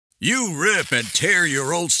You rip and tear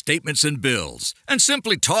your old statements and bills and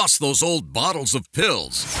simply toss those old bottles of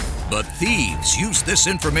pills. But thieves use this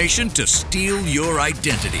information to steal your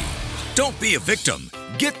identity. Don't be a victim.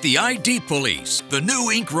 Get the ID Police, the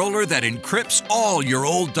new ink roller that encrypts all your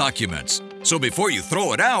old documents. So before you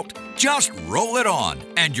throw it out, just roll it on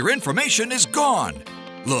and your information is gone.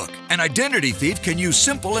 Look, an identity thief can use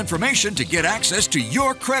simple information to get access to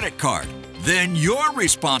your credit card. Then you're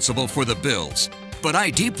responsible for the bills. But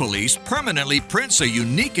ID Police permanently prints a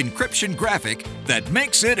unique encryption graphic that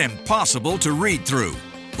makes it impossible to read through,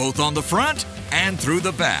 both on the front and through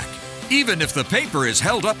the back, even if the paper is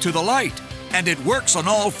held up to the light. And it works on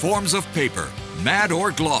all forms of paper, matte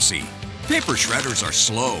or glossy. Paper shredders are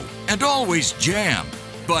slow and always jam,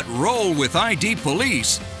 but roll with ID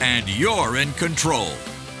Police and you're in control.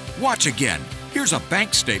 Watch again. Here's a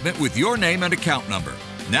bank statement with your name and account number.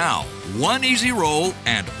 Now, one easy roll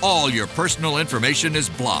and all your personal information is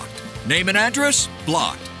blocked. Name and address?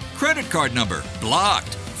 Blocked. Credit card number?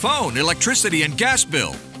 Blocked. Phone, electricity, and gas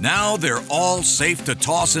bill? Now they're all safe to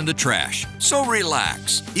toss in the trash. So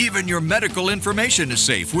relax. Even your medical information is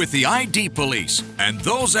safe with the ID Police. And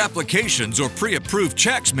those applications or pre-approved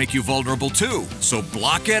checks make you vulnerable too. So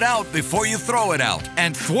block it out before you throw it out.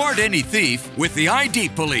 And thwart any thief with the ID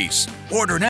Police. Order now.